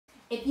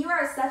If you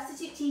are a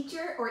substitute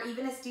teacher or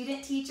even a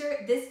student teacher,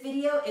 this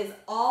video is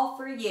all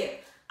for you.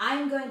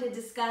 I'm going to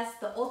discuss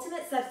the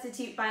Ultimate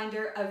Substitute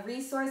Binder, a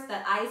resource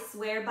that I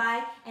swear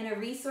by and a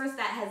resource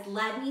that has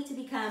led me to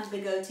become the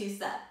go-to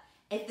sub.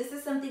 If this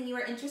is something you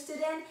are interested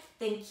in,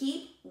 then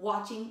keep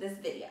watching this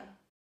video.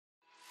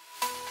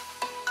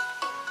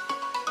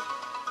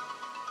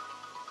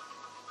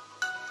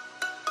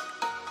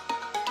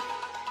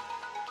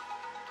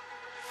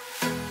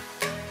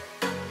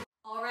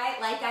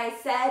 Like I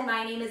said,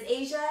 my name is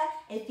Asia.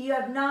 If you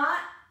have not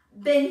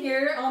been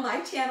here on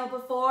my channel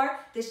before,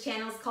 this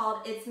channel is called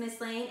It's Miss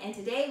Lane, and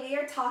today we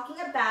are talking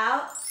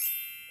about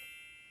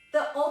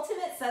the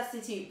Ultimate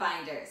Substitute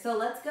Binder. So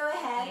let's go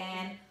ahead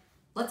and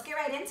let's get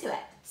right into it.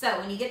 So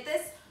when you get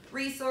this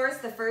resource,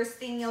 the first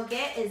thing you'll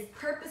get is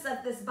purpose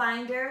of this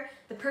binder.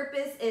 The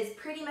purpose is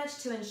pretty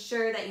much to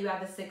ensure that you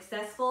have a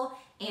successful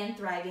and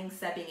thriving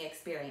subbing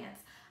experience.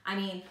 I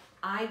mean,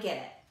 I get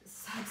it.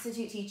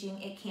 Substitute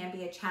teaching, it can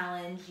be a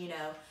challenge,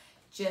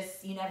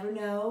 you never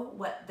know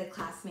what the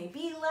class may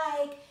be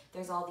like.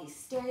 There's all these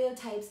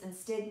stereotypes and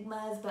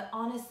stigmas, but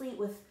honestly,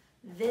 with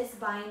this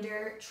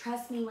binder,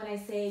 trust me when I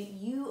say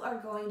you are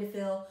going to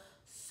feel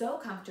so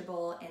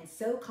comfortable and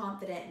so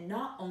confident,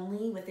 not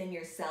only within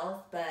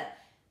yourself, but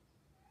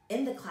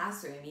in the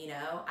classroom.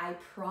 I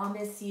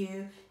promise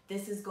you,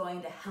 this is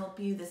going to help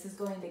you. This is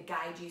going to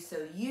guide you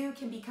so you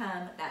can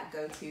become that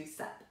go-to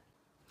sub.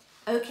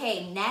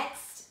 Okay,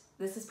 next.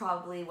 This is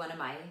probably one of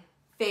my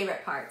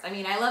favorite parts. I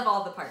mean, I love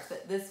all the parts,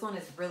 but this one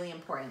is really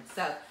important.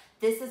 So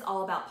this is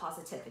all about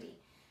positivity.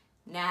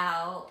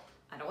 Now,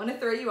 I don't want to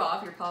throw you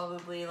off. You're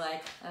probably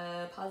like,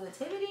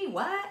 positivity?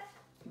 What?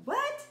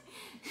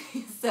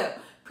 So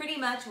pretty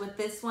much with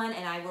this one,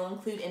 and I will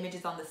include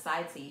images on the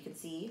side so you can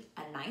see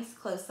a nice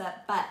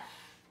close-up, but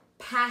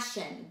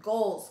passion,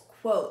 goals,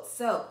 quotes.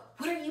 So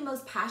what are you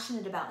most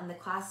passionate about in the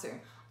classroom?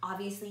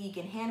 Obviously, you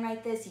can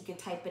handwrite this, you can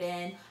type it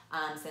in,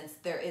 since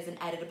there is an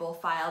editable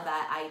file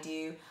that I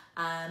do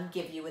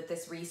give you with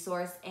this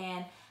resource.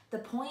 And the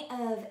point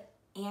of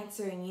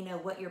answering,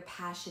 what your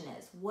passion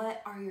is,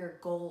 what are your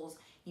goals,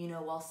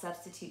 while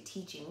substitute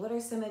teaching? What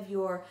are some of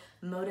your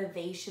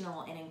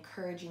motivational and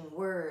encouraging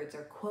words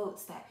or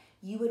quotes that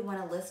you would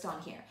want to list on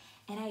here?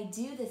 And I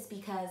do this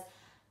because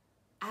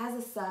as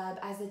a sub,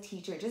 as a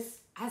teacher, just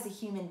as a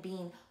human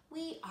being,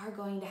 we are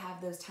going to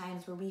have those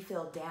times where we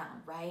feel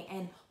down, right?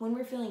 And when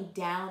we're feeling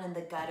down in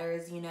the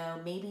gutters,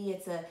 maybe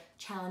it's a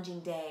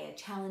challenging day, a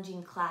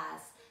challenging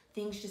class,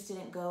 things just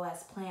didn't go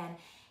as planned.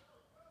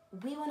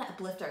 We want to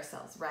uplift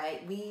ourselves,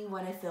 right? We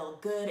want to feel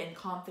good and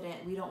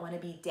confident. We don't want to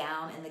be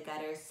down in the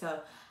gutters.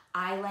 So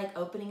I like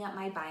opening up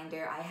my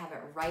binder. I have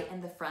it right in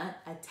the front,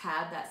 a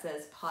tab that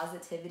says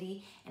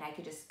positivity, and I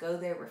could just go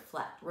there,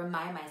 reflect,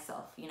 remind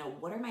myself,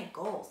 what are my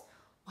goals?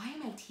 Why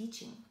am I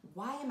teaching?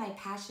 Why am I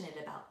passionate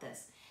about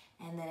this?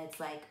 And then it's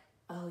like,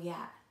 oh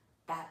yeah,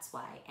 that's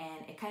why.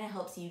 And it kind of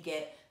helps you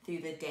get through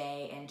the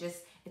day, and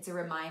just, it's a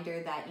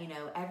reminder that,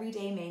 every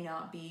day may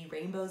not be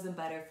rainbows and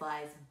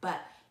butterflies,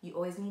 but you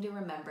always need to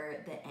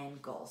remember the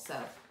end goal.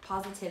 So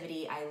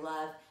positivity, I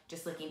love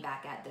just looking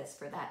back at this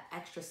for that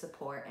extra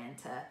support and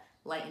to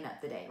lighten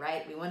up the day,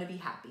 right? We want to be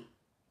happy.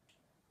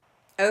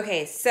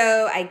 Okay,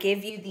 so I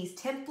give you these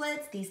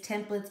templates. These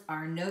templates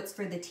are notes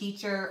for the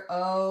teacher.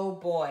 Oh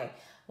boy.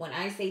 When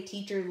I say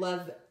teachers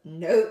love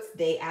notes,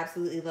 they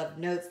absolutely love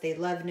notes. They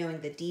love knowing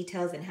the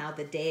details and how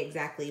the day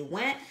exactly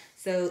went.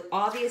 So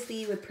obviously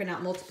you would print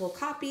out multiple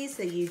copies,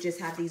 so you just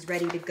have these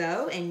ready to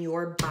go in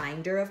your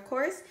binder, of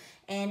course.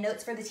 And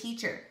notes for the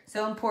teacher,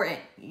 so important.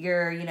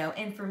 Your,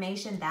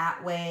 information,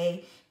 that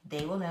way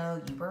they will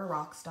know you were a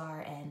rock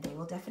star, and they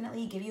will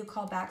definitely give you a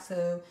call back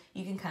so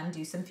you can come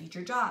do some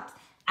future jobs.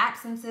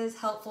 Absences,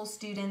 helpful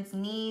students,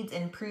 needs,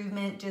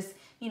 improvement, just,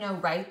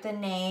 write the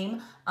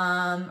name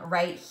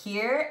right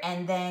here,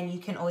 and then you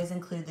can always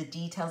include the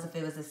details if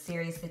it was a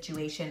serious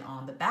situation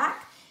on the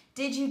back.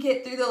 Did you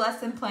get through the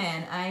lesson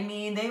plan? I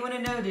mean, they want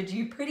to know, did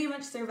you pretty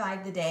much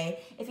survive the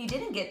day? If you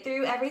didn't get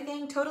through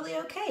everything, totally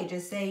okay.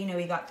 Just say,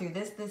 we got through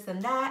this, this,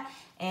 and that,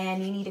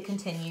 and you need to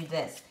continue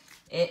this.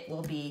 It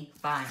will be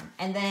fine.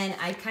 And then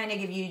I kind of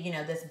give you,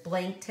 this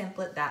blank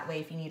template. That way,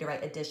 if you need to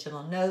write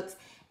additional notes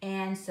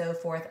and so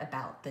forth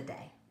about the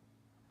day.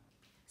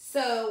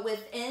 So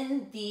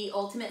within the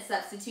Ultimate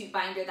Substitute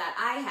Binder that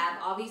I have,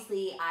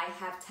 obviously I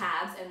have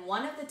tabs, and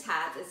one of the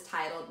tabs is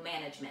titled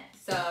Management.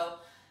 So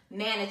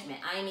management,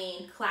 I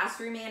mean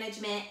classroom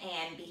management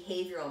and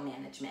behavioral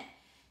management.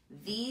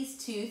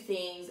 These two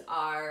things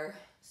are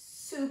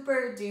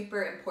super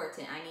duper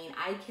important. I mean,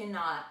 I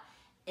cannot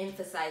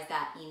emphasize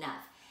that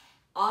enough.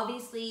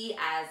 Obviously,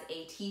 as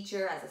a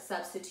teacher, as a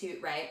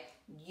substitute, right,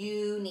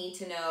 you need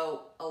to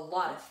know a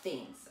lot of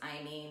things.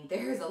 I mean,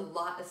 there's a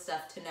lot of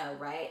stuff to know,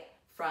 right?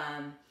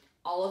 From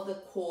all of the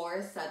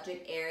core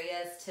subject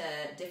areas to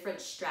different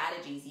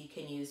strategies you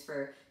can use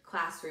for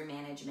classroom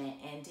management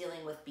and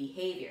dealing with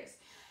behaviors.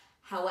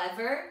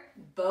 However,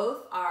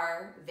 both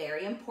are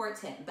very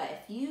important, but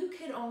if you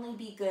could only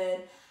be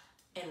good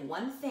in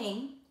one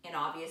thing, and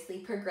obviously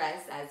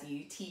progress as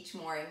you teach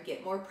more and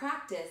get more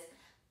practice,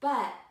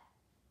 but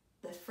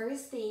the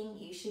first thing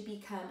you should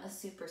become a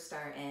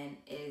superstar in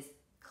is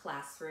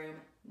classroom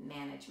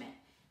management.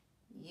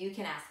 You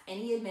can ask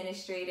any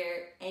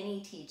administrator,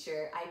 any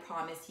teacher, I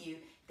promise you,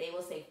 they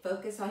will say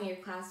focus on your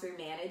classroom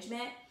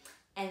management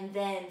and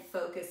then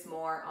focus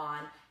more on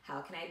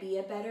how can I be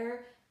a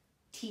better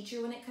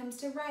teacher when it comes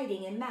to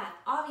writing and math.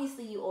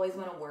 Obviously, you always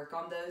want to work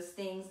on those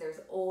things. There's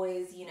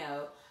always,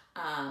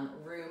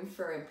 room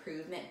for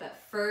improvement, but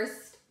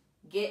first,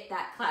 get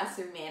that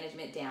classroom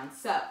management down.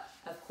 So,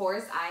 of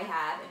course, I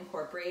have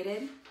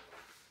incorporated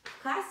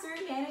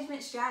classroom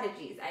management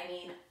strategies. I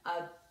mean,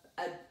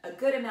 a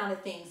good amount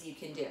of things you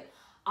can do.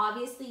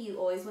 Obviously, you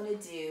always want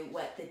to do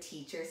what the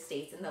teacher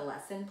states in the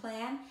lesson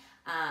plan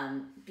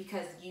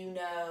because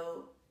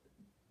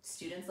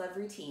students love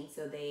routine,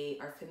 so they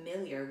are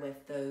familiar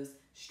with those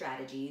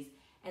strategies.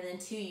 And then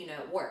two,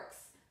 it works.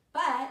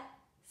 But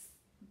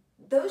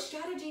those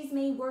strategies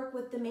may work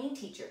with the main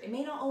teacher. It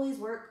may not always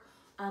work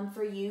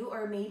for you,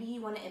 or maybe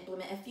you want to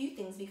implement a few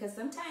things because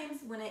sometimes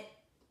when it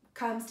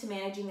comes to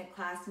managing a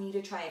class, you need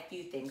to try a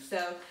few things.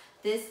 So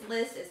this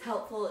list is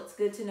helpful. It's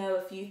good to know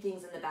a few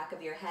things in the back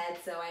of your head.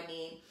 So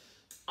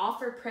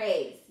offer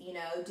praise,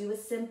 do a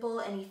simple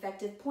and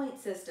effective point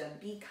system,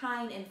 be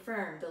kind and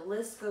firm. The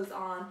list goes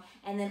on.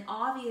 And then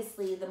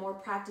obviously the more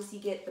practice you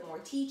get, the more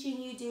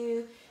teaching you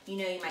do. You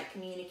might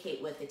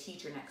communicate with the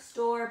teacher next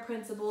door,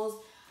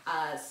 principals,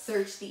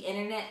 search the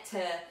internet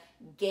to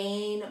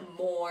gain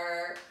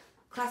more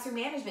classroom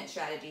management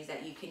strategies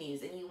that you can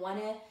use. And you want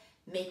to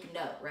make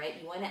note, right?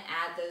 You want to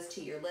add those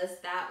to your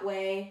list. That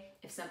way,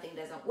 if something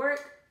doesn't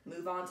work,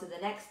 move on to the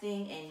next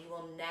thing and you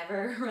will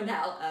never run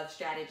out of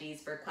strategies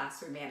for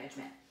classroom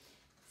management.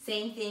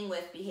 Same thing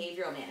with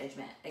behavioral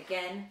management.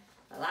 Again,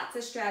 lots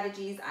of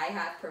strategies I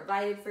have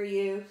provided for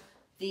you.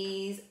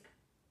 These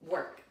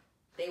work.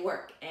 They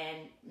work. And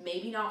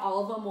maybe not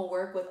all of them will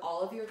work with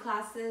all of your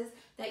classes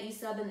that you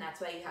sub, and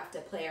that's why you have to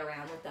play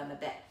around with them a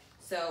bit.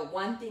 So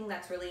one thing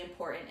that's really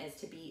important is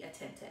to be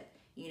attentive.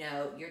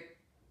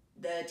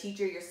 The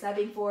teacher you're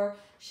subbing for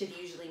should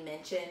usually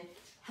mention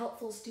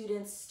helpful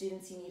students you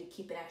need to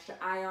keep an extra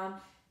eye on.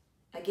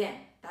 Again,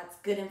 that's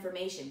good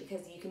information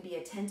because you can be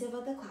attentive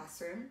of the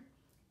classroom,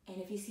 and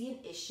if you see an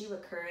issue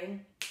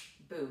occurring,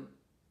 boom,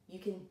 you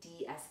can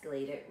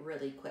de-escalate it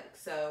really quick.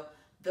 So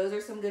those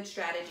are some good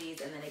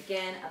strategies. And then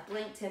again, a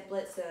blank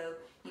template so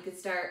you could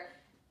start,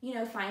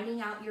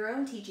 finding out your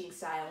own teaching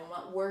style and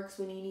what works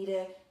when you need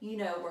to,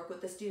 work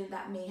with a student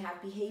that may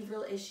have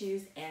behavioral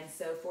issues and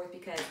so forth,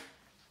 because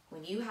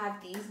when you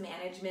have these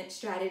management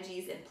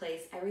strategies in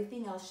place,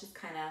 everything else just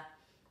kind of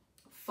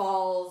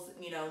falls,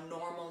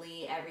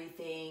 normally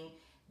everything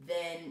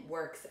then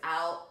works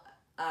out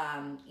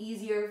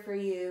easier for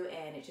you,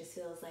 and it just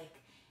feels like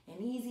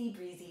an easy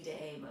breezy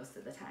day most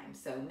of the time.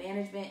 So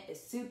management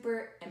is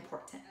super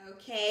important.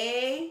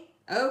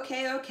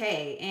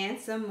 Okay, and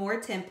some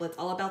more templates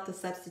all about the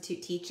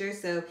substitute teacher.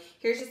 So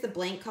here's just a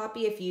blank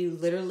copy if you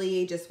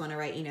literally just want to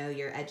write,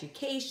 your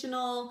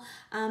educational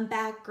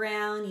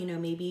background,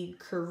 maybe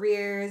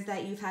careers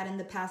that you've had in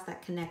the past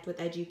that connect with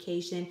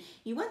education.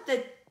 You want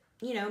the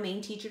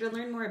main teacher to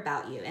learn more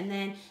about you. And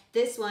then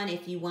this one,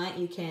 if you want,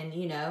 you can,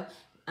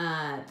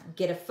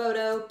 get a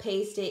photo,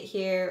 paste it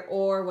here,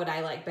 or what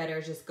I like better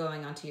is just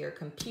going onto your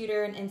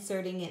computer and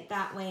inserting it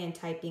that way and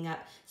typing up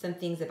some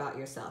things about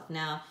yourself.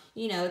 Now,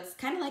 it's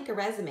kind of like a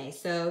resume,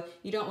 so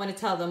you don't want to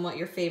tell them what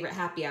your favorite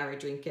happy hour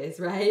drink is,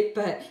 right?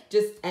 But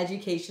just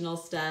educational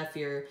stuff,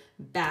 your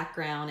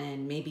background,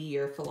 and maybe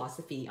your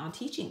philosophy on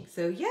teaching.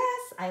 So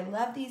yes, I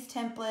love these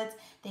templates.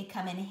 They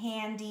come in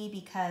handy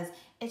because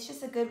it's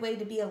just a good way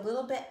to be a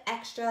little bit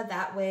extra.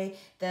 That way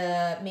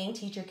the main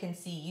teacher can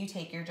see you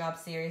take your job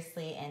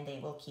seriously and they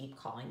will keep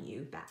calling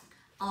you back.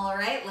 All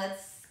right,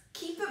 let's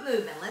keep it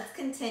moving. Let's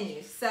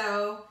continue.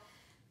 So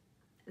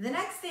the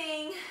next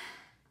thing,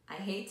 I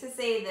hate to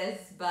say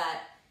this,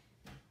 but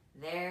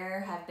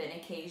there have been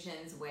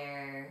occasions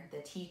where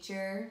the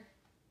teacher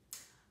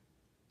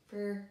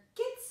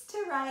forgets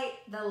to write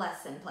the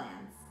lesson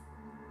plans.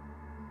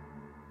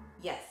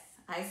 Yes,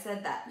 I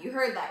said that. You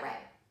heard that right.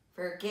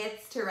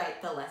 Forgets to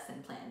write the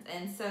lesson plans.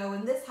 And so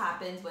when this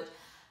happens, which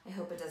I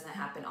hope it doesn't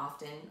happen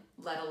often,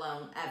 let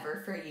alone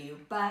ever for you,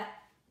 but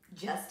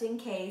just in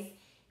case,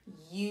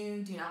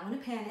 you do not want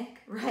to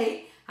panic,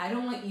 right? I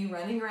don't want you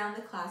running around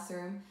the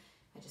classroom.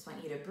 I just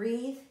want you to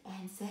breathe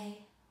and say,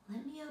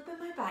 let me open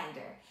my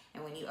binder.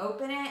 And when you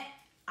open it,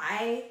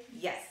 I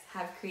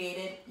have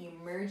created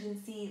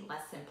emergency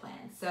lesson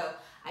plans. So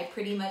I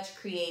pretty much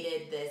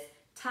created this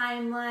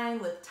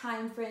timeline with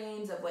time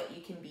frames of what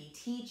you can be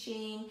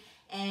teaching.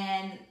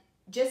 And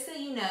just so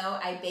you know,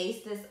 I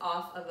base this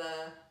off of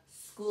a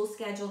school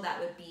schedule that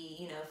would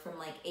be, from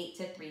like 8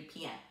 to 3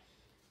 p.m.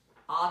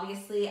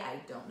 Obviously,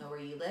 I don't know where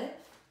you live.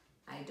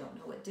 I don't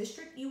know what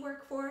district you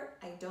work for.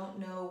 I don't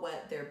know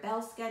what their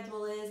bell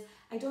schedule is.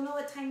 I don't know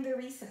what time their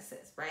recess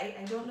is, right?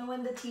 I don't know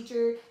when the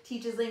teacher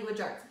teaches language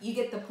arts. You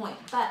get the point.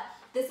 But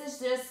this is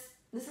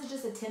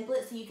just a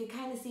template so you can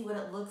kind of see what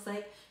it looks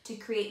like to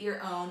create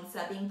your own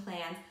subbing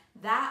plans.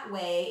 That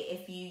way,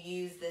 if you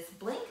use this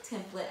blank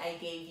template I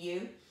gave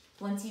you,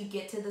 Once you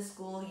get to the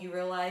school, you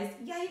realize,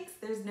 yikes,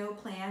 there's no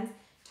plans.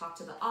 Talk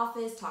to the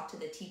office, talk to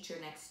the teacher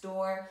next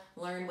door,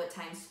 learn what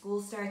time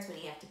school starts, when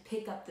you have to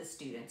pick up the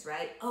students,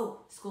 right? Oh,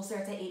 school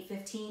starts at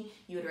 8:15,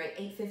 you would write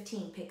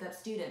 8:15, pick up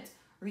students.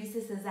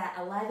 Recess is at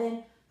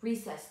 11,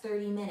 recess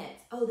 30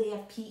 minutes. Oh, they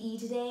have PE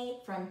today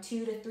from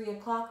 2 to 3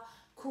 o'clock.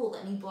 Cool,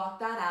 let me block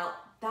that out.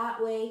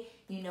 That way,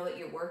 you know what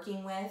you're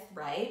working with,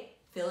 right?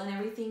 Fill in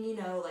everything you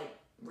know, like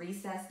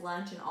recess,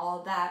 lunch, and all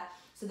of that.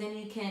 So then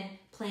you can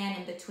plan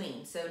in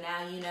between. So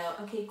now you know,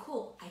 okay,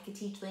 cool, I could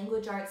teach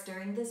language arts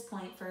during this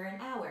point for an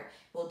hour.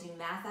 We'll do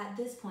math at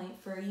this point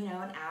for, an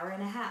hour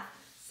and a half.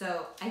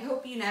 So I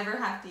hope you never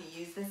have to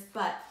use this,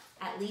 but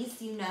at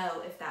least you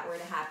know if that were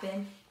to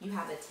happen, you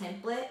have a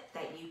template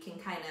that you can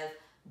kind of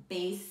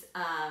base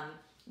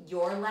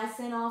your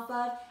lesson off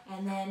of,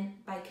 and then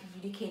by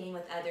communicating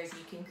with others,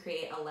 you can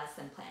create a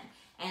lesson plan.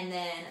 And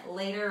then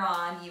later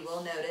on, you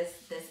will notice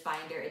this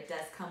binder, it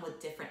does come with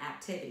different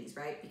activities,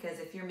 right? Because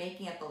if you're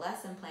making up a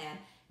lesson plan,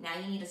 now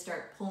you need to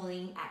start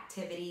pulling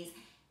activities.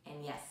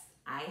 And yes,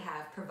 I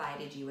have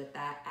provided you with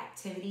that,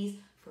 activities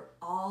for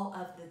all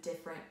of the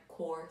different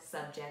core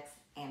subjects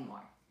and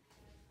more.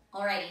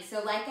 Alrighty,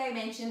 so like I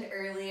mentioned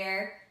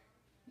earlier,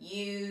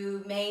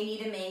 you may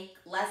need to make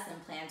lesson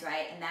plans,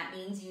 right? And that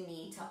means you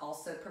need to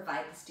also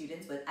provide the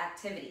students with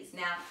activities.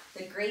 Now,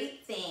 the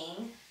great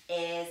thing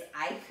is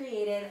I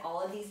created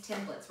all of these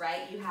templates,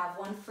 right? You have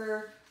one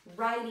for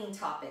writing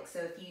topics. So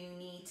if you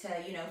need to,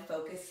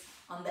 focus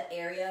on the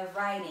area of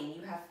writing,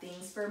 you have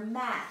things for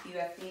math, you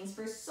have things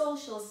for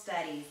social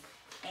studies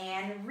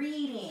and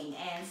reading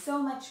and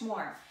so much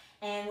more.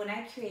 And when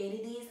I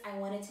created these, I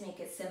wanted to make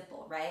it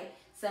simple, right?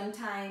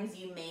 Sometimes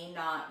you may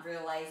not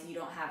realize you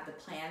don't have the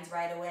plans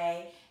right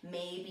away.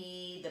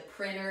 Maybe the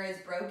printer is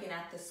broken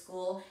at the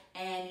school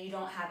and you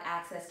don't have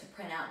access to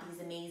print out these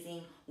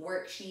amazing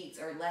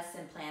worksheets or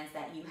lesson plans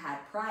that you had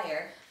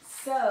prior.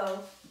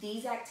 So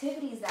these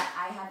activities that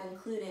I have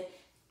included,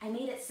 I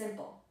made it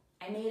simple.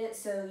 I made it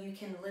so you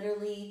can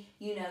literally,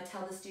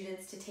 tell the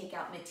students to take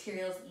out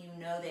materials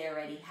they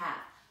already have,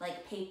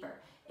 like paper.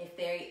 If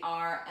they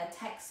are a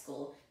tech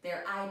school,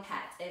 their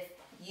iPads. If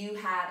you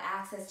have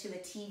access to a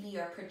TV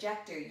or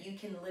projector, you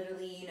can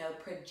literally,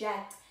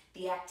 project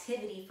the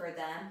activity for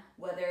them,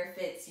 whether if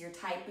it's you're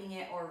typing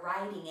it or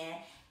writing it,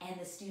 and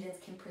the students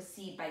can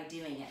proceed by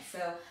doing it.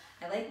 So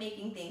I like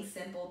making things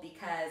simple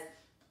because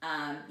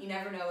you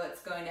never know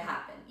what's going to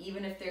happen.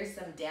 Even if there's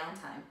some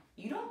downtime,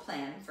 you don't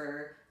plan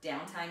for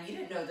downtime. You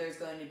didn't know there's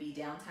going to be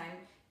downtime.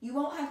 You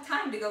won't have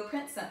time to go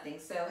print something.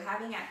 So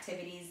having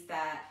activities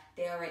that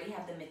they already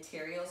have the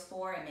materials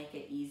for and make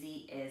it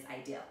easy is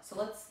ideal. So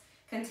let's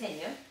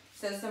continue.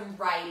 So some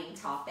writing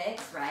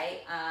topics,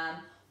 right?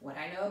 What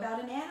I know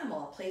about an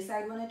animal, a place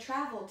I'd want to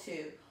travel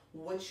to,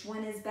 which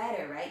one is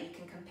better, right? You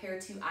can compare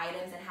two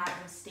items and have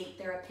them state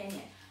their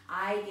opinion.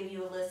 I give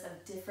you a list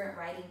of different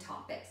writing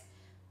topics.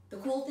 The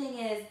cool thing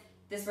is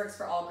this works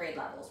for all grade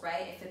levels,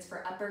 right? If it's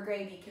for upper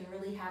grade, you can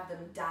really have them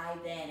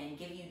dive in and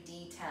give you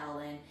detail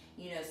and,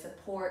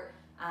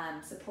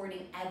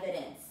 supporting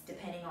evidence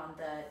depending on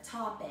the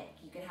topic.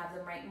 You can have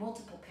them write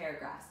multiple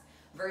paragraphs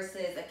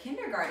versus a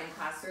kindergarten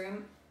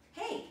classroom.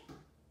 Hey,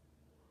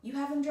 you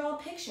have them draw a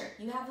picture,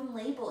 you have them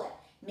label it.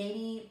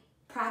 Maybe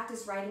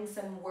practice writing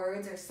some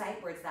words or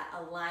sight words that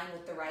align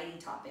with the writing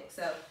topic.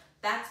 So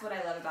that's what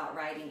I love about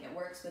writing. It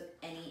works with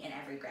any and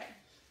every grade.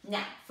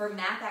 Now, for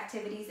math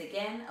activities,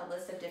 again, a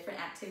list of different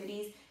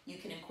activities you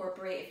can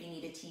incorporate if you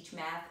need to teach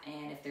math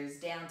and if there's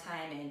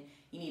downtime and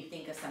you need to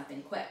think of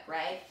something quick,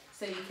 right?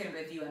 So you can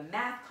review a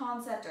math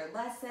concept or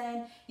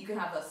lesson. You can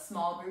have a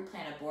small group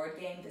plan a board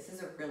game. This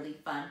is a really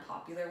fun,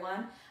 popular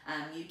one.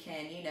 You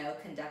can,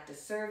 conduct a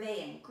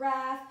survey and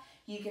graph.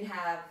 You can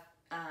have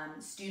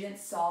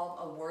students solve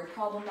a word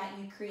problem that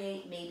you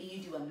create. Maybe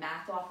you do a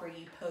math walk where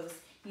you post,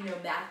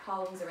 math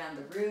problems around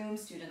the room.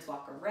 Students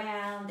walk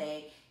around.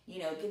 They,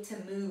 get to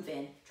move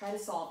and try to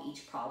solve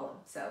each problem.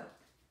 So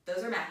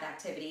those are math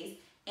activities.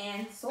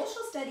 And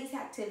social studies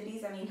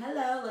activities,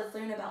 hello, let's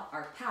learn about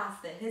our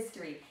past, the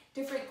history,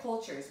 different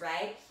cultures,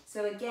 right?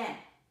 So again,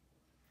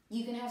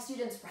 you can have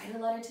students write a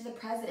letter to the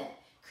president,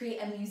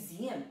 create a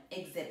museum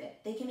exhibit.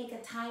 They can make a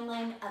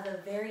timeline of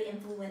a very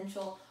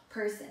influential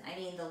person.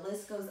 The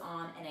list goes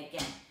on, and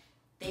again,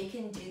 they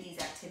can do these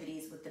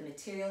activities with the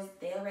materials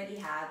they already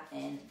have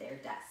in their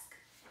desk.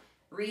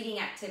 Reading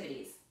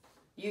activities.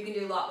 You can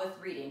do a lot with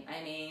reading.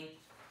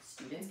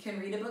 Students can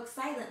read a book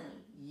silently.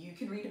 You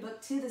can read a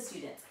book to the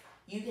students.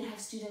 You can have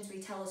students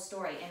retell a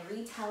story, and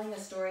retelling a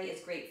story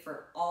is great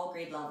for all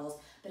grade levels,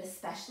 but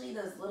especially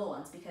those little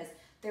ones because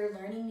they're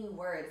learning new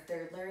words.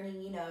 They're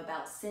learning,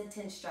 about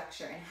sentence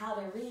structure and how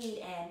to read,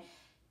 and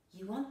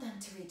you want them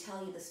to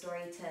retell you the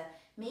story to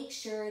make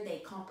sure they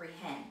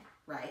comprehend,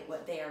 right,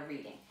 what they are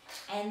reading.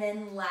 And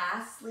then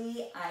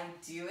lastly, I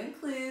do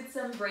include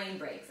some brain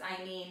breaks.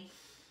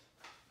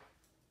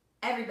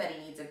 Everybody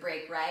needs a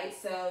break, right?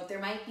 So there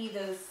might be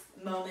those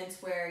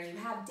moments where you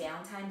have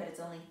downtime, but it's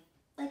only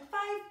like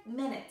 5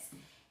 minutes.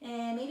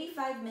 And maybe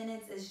 5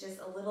 minutes is just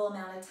a little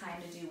amount of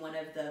time to do one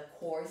of the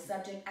core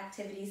subject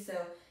activities. So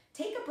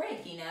take a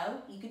break, you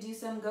know? You could do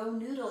some Go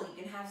Noodle,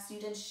 you can have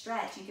students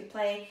stretch, you could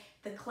play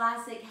the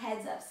classic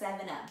heads up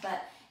 7-Up,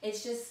 but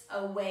it's just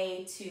a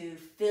way to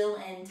fill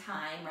in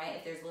time, right?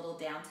 If there's a little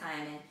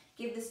downtime, and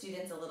give the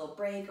students a little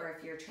break, or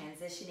if you're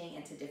transitioning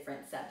into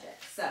different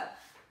subjects. So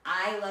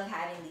I love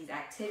having these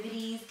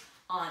activities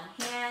on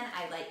hand.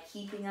 I like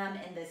keeping them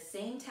in the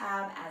same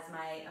tab as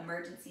my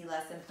emergency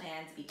lesson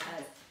plans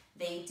because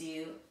they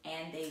do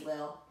and they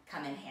will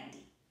come in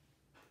handy.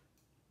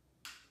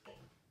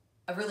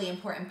 A really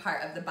important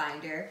part of the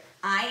binder,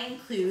 I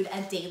include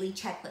a daily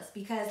checklist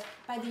because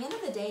by the end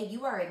of the day,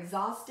 you are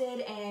exhausted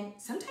and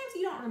sometimes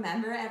you don't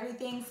remember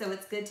everything. So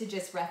it's good to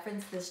just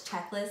reference this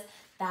checklist.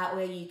 That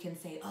way you can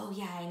say, oh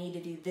yeah, I need to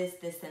do this,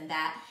 this, and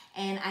that.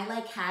 And I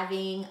like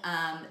having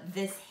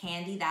this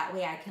handy. That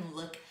way I can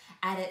look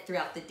at it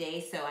throughout the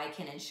day so I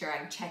can ensure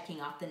I'm checking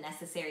off the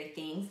necessary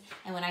things.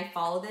 And when I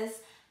follow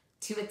this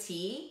to a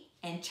T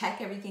and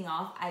check everything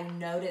off, I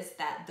notice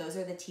that those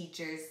are the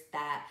teachers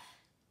that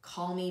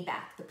call me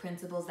back, the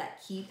principals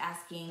that keep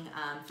asking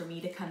for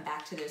me to come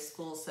back to their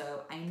school,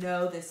 so I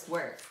know this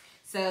works.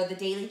 So the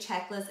daily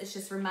checklist is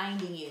just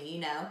reminding you,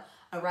 you know,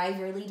 arrive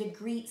early to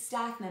greet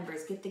staff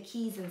members, get the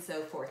keys and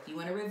so forth. You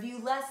want to review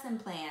lesson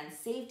plans,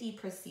 safety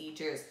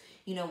procedures,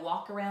 you know,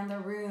 walk around the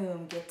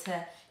room, get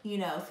to, you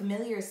know,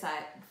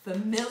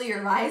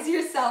 familiarize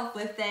yourself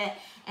with it.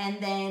 And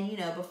then, you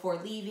know,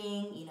 before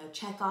leaving, you know,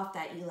 check off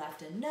that you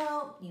left a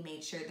note, you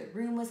made sure the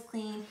room was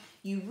clean.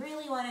 You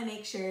really want to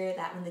make sure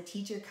that when the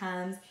teacher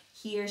comes,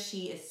 he or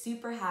she is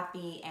super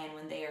happy. And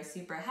when they are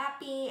super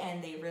happy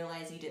and they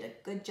realize you did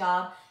a good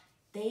job,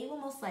 they will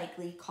most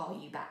likely call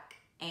you back.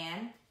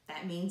 And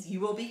that means you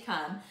will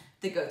become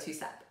the go-to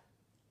sub.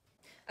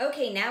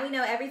 Okay, now we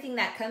know everything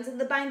that comes in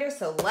the binder,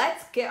 so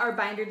let's get our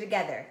binder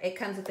together. It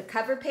comes with the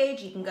cover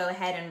page. You can go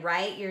ahead and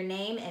write your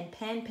name in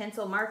pen,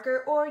 pencil,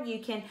 marker, or you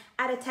can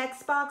add a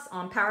text box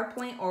on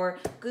PowerPoint or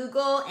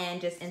Google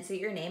and just insert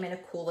your name in a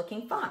cool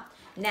looking font.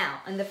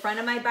 Now, in the front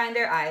of my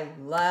binder, I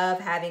love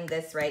having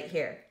this right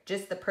here.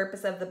 Just the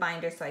purpose of the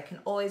binder so I can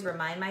always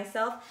remind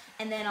myself.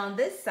 And then on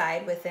this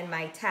side within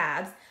my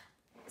tabs,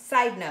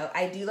 side note,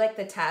 I do like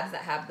the tabs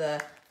that have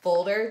the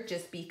folder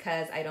just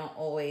because I don't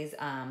always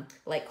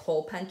like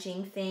hole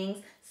punching things.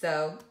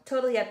 So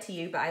totally up to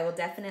you, but I will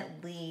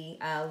definitely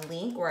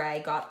link where I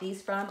got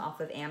these from off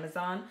of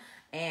Amazon.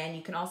 And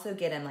you can also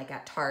get them like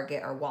at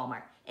Target or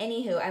Walmart.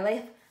 Anywho,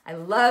 I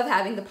love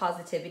having the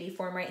positivity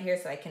form right here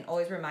so I can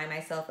always remind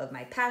myself of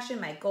my passion,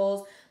 my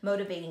goals,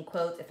 motivating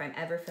quotes if I'm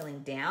ever feeling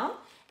down.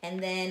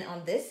 And then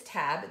on this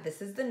tab,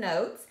 this is the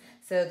notes.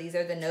 So these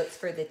are the notes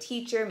for the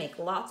teacher. Make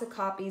lots of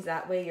copies.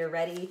 That way you're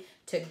ready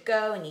to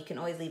go and you can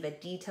always leave a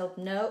detailed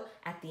note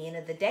at the end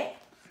of the day.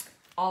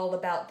 All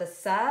about the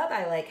sub.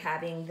 I like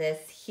having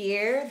this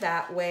here.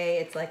 That way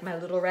it's like my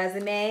little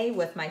resume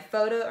with my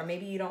photo, or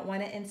maybe you don't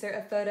want to insert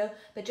a photo,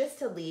 but just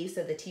to leave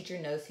so the teacher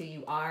knows who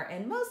you are.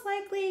 And most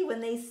likely when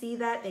they see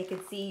that, they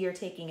could see you're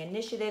taking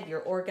initiative,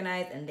 you're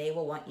organized, and they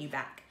will want you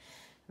back.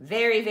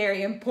 Very,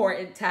 very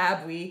important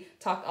tab. We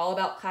talked all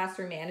about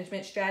classroom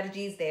management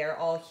strategies. They are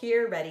all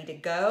here, ready to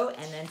go.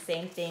 And then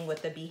same thing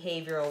with the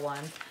behavioral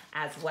ones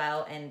as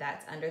well. And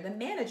that's under the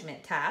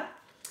management tab.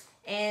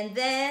 And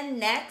then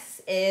next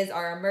is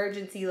our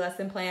emergency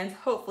lesson plans.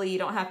 Hopefully you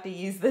don't have to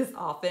use this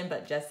often,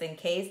 but just in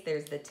case,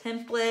 there's the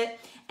template.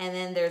 And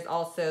then there's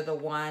also the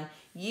one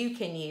you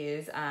can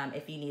use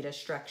if you need a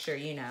structure,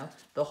 you know,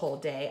 the whole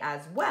day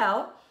as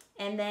well.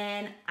 And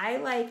then I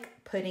like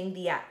putting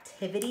the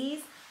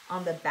activities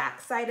on the back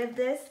side of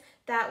this.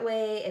 That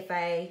way, if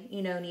I,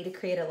 you know, need to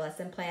create a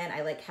lesson plan,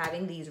 I like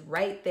having these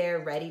right there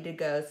ready to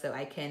go so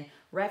I can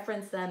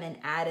reference them and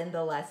add in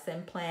the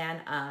lesson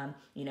plan,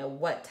 you know,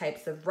 what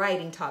types of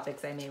writing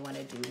topics I may want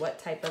to do, what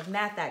type of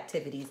math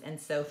activities, and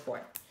so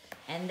forth.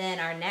 And then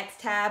our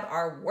next tab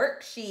are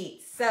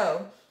worksheets.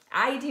 So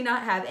I do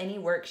not have any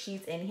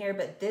worksheets in here,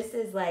 but this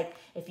is like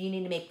if you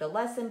need to make the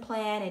lesson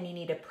plan and you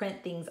need to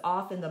print things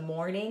off in the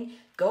morning,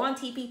 go on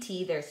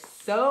TPT. There's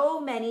so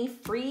many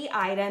free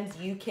items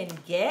you can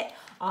get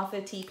off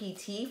of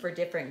TPT for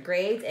different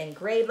grades and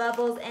grade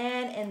levels.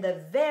 And in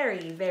the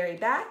very, very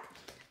back,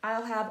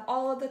 I'll have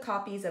all of the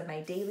copies of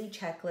my daily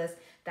checklist.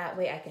 That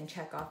way I can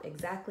check off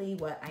exactly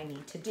what I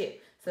need to do.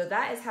 So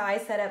that is how I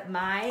set up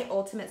my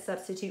ultimate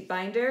substitute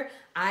binder.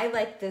 I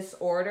like this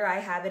order I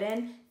have it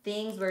in.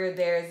 Things where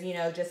there's, you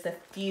know, just a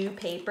few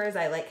papers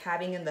I like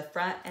having in the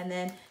front, and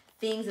then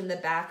things in the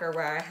back are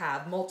where I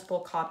have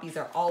multiple copies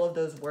or all of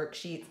those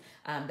worksheets,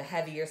 the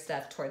heavier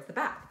stuff towards the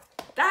back.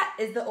 That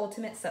is the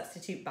ultimate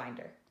substitute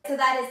binder. So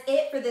that is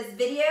it for this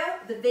video.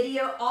 The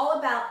video all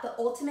about the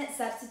ultimate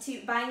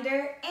substitute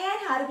binder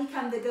and how to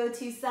become the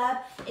go-to sub.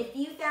 If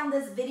you found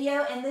this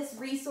video and this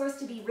resource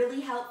to be really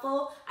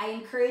helpful, I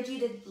encourage you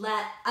to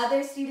let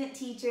other student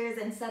teachers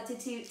and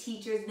substitute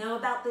teachers know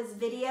about this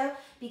video,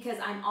 because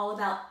I'm all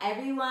about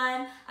every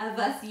one of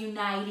us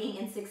uniting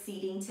and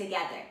succeeding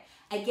together.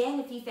 Again,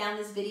 if you found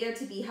this video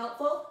to be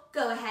helpful,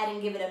 go ahead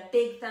and give it a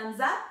big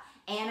thumbs up.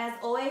 And as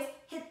always,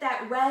 hit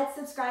that red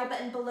subscribe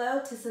button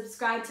below to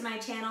subscribe to my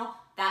channel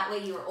That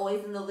way you are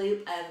always in the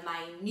loop of my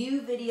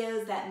new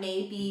videos that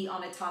may be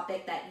on a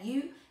topic that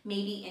you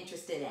may be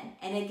interested in.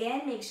 And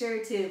again, make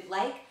sure to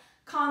like,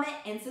 comment,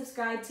 and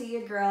subscribe to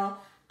your girl.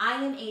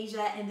 I am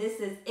Asia, and this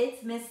is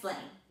It's Miss Lane.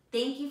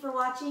 Thank you for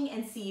watching,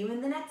 and see you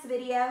in the next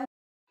video.